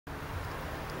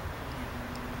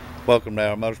Welcome to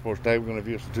our Motorsports Day. We're going to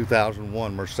view some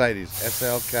 2001 Mercedes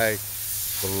SLK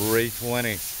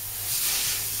 320.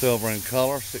 Silver in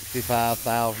color,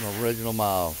 65,000 original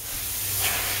miles.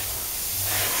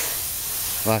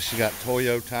 Well, she got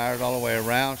Toyo tires all the way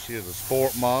around. She is a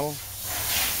sport model.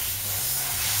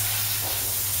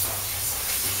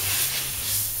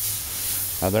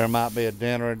 Now there might be a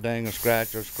dent or a ding, a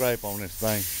scratch or a scrape on this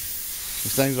thing.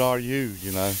 These things are used,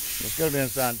 you know. Let's go to the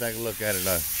inside and take a look at it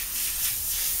though.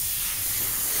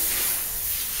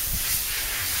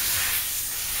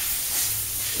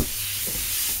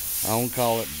 I don't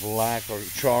call it black or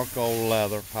charcoal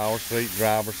leather. Power seat,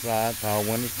 driver's side, power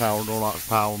windows, power door locks,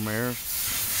 power mirrors,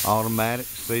 automatic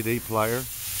CD player.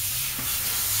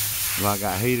 I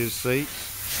got heated seats,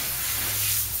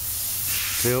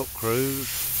 tilt, cruise.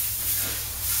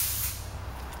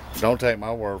 Don't take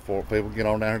my word for it, people. Get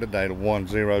on down here today to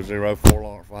 1004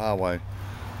 Lawrenceville Highway.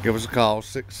 Give us a call,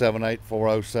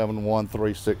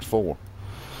 678-407-1364.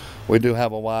 We do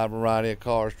have a wide variety of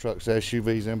cars, trucks,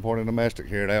 SUVs, import and domestic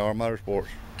here at AR Motorsports.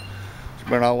 So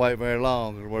better not wait very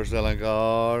long because we're selling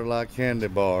cars like candy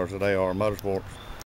bars at AR Motorsports.